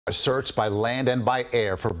A search by land and by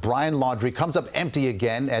air for Brian Laundrie comes up empty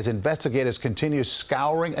again as investigators continue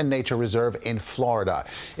scouring a nature reserve in Florida.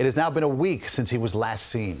 It has now been a week since he was last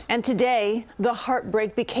seen. And today, the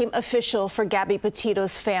heartbreak became official for Gabby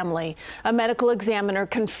Petito's family. A medical examiner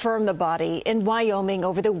confirmed the body in Wyoming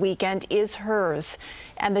over the weekend is hers,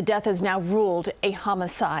 and the death is now ruled a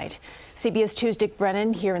homicide. CBS 2's Dick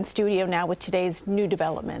Brennan here in studio now with today's new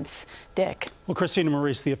developments. Dick. Well, Christina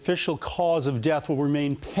Maurice, the official cause of death will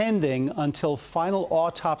remain pending until final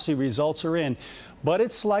autopsy results are in. But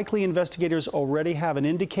it's likely investigators already have an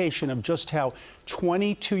indication of just how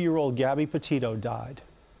 22-year-old Gabby Petito died.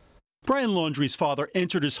 Brian Laundrie's father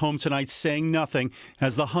entered his home tonight saying nothing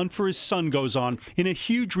as the hunt for his son goes on in a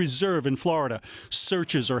huge reserve in Florida.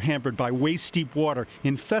 Searches are hampered by waist-deep water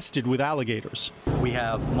infested with alligators. We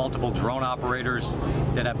have multiple drone operators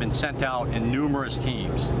that have been sent out in numerous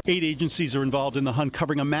teams. 8 agencies are involved in the hunt,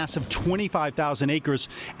 covering a massive 25,000 acres,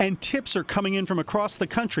 and tips are coming in from across the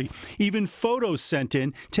country. Even photos sent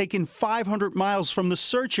in, taken 500 miles from the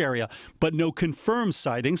search area, but no confirmed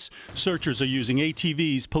sightings. Searchers are using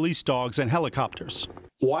ATVs, police dogs, and helicopters.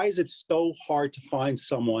 Why is it so hard to find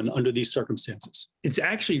someone under these circumstances? It's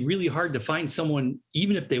actually really hard to find someone,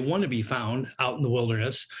 even if they want to be found out in the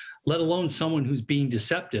wilderness, let alone someone who's being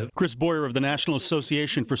deceptive. Chris Boyer of the National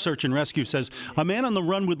Association for Search and Rescue says a man on the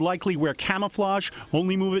run would likely wear camouflage,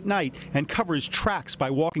 only move at night, and cover his tracks by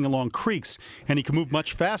walking along creeks, and he can move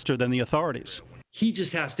much faster than the authorities. He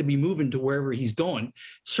just has to be moving to wherever he's going.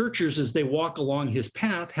 Searchers, as they walk along his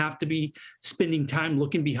path, have to be spending time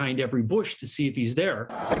looking behind every bush to see if he's there.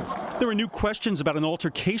 There are new questions about an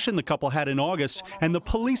altercation the couple had in August and the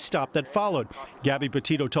police stop that followed. Gabby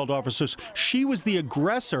Petito told officers she was the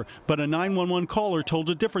aggressor, but a 911 caller told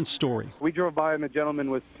a different story. We drove by and the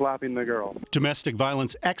gentleman was slapping the girl. Domestic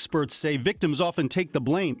violence experts say victims often take the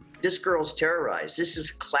blame. This girl's terrorized. This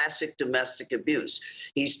is classic domestic abuse.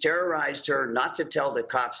 He's terrorized her not to tell the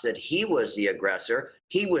cops that he was the aggressor.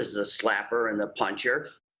 He was the slapper and the puncher.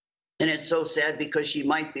 And it's so sad because she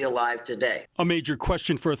might be alive today. A major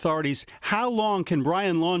question for authorities: how long can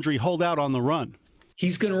Brian Laundrie hold out on the run?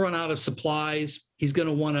 He's going to run out of supplies. He's going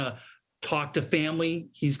to want to talk to family.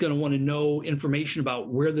 He's going to want to know information about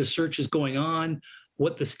where the search is going on,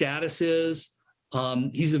 what the status is.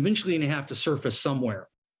 He's eventually going to have to surface somewhere.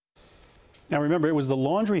 Now remember, it was the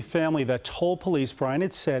Laundrie family that told police Brian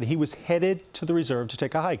had said he was headed to the reserve to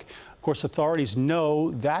take a hike. Of course, authorities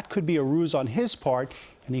know that could be a ruse on his part,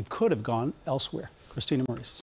 and he could have gone elsewhere. Christina Maurice.